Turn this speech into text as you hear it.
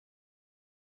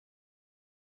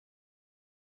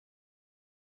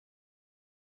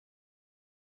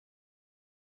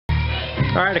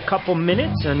All right, a couple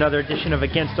minutes, another edition of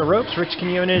Against the Ropes. Rich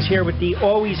Quinones here with the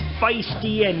always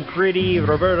feisty and gritty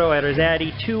Roberto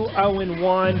Irizarry,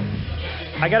 2-0-1.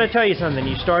 I got to tell you something.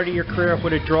 You started your career up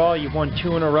with a draw. You've won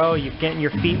 2 in a row. You're getting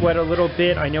your feet wet a little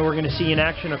bit. I know we're going to see you in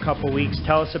action a couple weeks.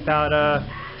 Tell us about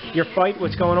your fight,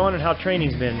 what's going on, and how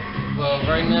training's been. Well,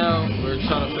 right now we're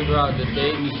trying to figure out the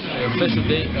date, the official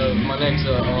date of my next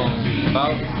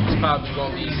bout. It's probably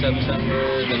going to be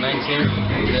September the 19th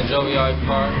in the Joey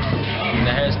Park in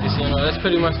the Harris Casino. That's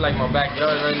pretty much like my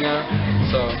backyard right now.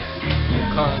 So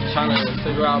I'm kind of trying to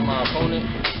figure out my opponent,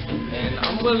 and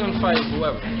I'm willing to fight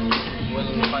whoever.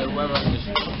 I'm just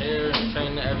here and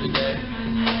training every day,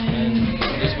 and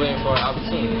I'm just waiting for an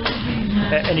opportunity.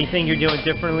 Anything you're doing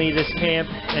differently this camp?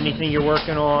 Anything you're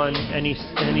working on? Any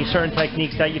certain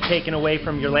techniques that you've taken away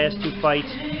from your last 2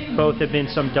 fights? Both have been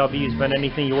some W's, but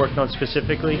anything you worked on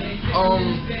specifically?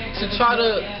 To try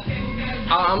to,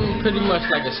 I'm pretty much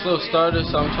like a slow starter,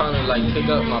 so I'm trying to like pick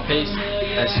up my pace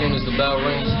as soon as the bell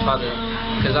rings.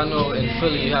 Because I know in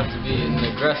Philly you have to be an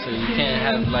aggressor. You can't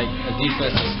have like a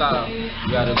defensive style. You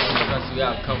gotta be aggressive. You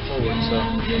gotta come forward. So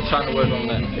I'm trying to work on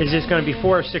that. Is this going to be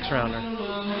 4 or 6 rounder?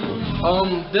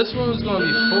 This one was going to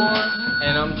be 4,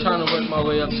 and I'm trying to work my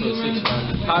way up to a 6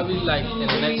 rounder. Probably like in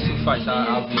the next 2 fights,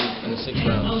 I'll be in the 6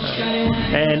 round.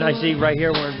 And I see right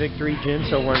here we're in Victory Gym,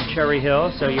 so we're in Cherry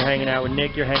Hill. So you're hanging out with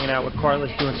Nick, you're hanging out with Carlos,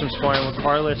 doing some sparring with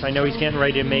Carlos. I know he's getting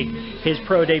ready to make his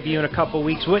pro debut in a couple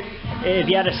weeks. What, if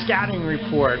you had a scouting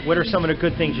report, what are some of the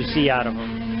good things you see out of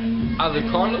him? Out of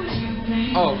Carlos?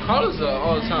 Oh, Carlos is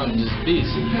all the time just beast,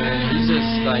 man. He's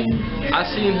just like, I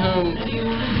seen him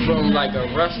from like a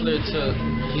wrestler to,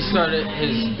 he started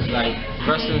his like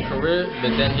wrestling career,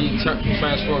 but then he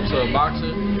transformed to a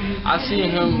boxer. I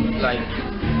seen him like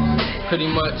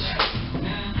pretty much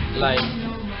like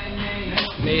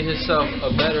made himself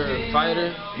a better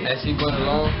fighter as he went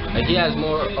along. Like he has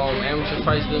more amateur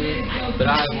fights than me, but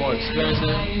I have more experience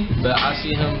than him. But I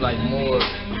see him like more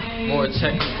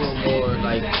technical, more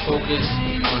like focused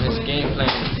on his game plan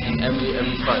in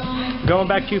every fight. Going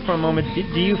back to you for a moment,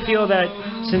 do you feel that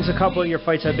since a couple of your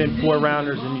fights have been 4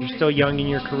 rounders and you're still young in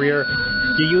your career,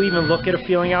 do you even look at a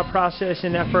feeling out process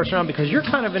in that first round? Because you're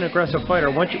kind of an aggressive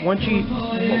fighter. Once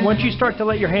you start to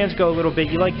let your hands go a little bit,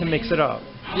 you like to mix it up.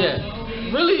 Yeah,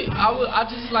 really, I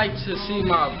just like to see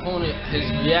my opponent, his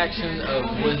reaction of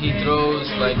what he throws,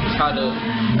 like try to,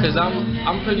 cause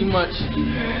I'm pretty much,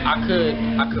 I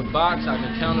could box, I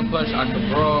could counter punch, I could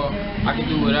brawl, I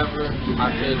could do whatever. I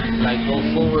could like go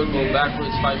forward, go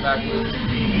backwards, fight backwards,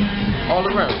 all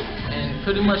around. And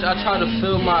pretty much I try to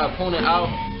feel my opponent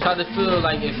out, try to feel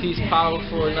like if he's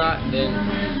powerful or not, then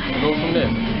go from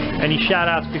there. Any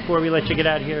shout-outs before we let you get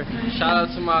out of here? Shout out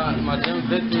to my gym,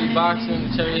 Victory Boxing,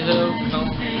 Cherry Hill.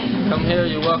 Come here.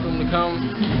 You're welcome to come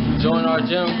join our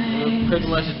gym. We're pretty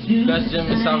much the best gym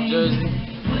in South Jersey.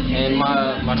 And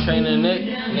my trainer,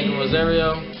 Nick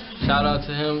Rosario. Shout out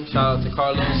to him. Shout out to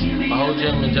Carlos. My whole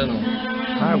gym in general.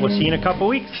 All right, we'll see you in a couple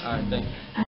weeks. All right, thank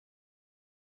you.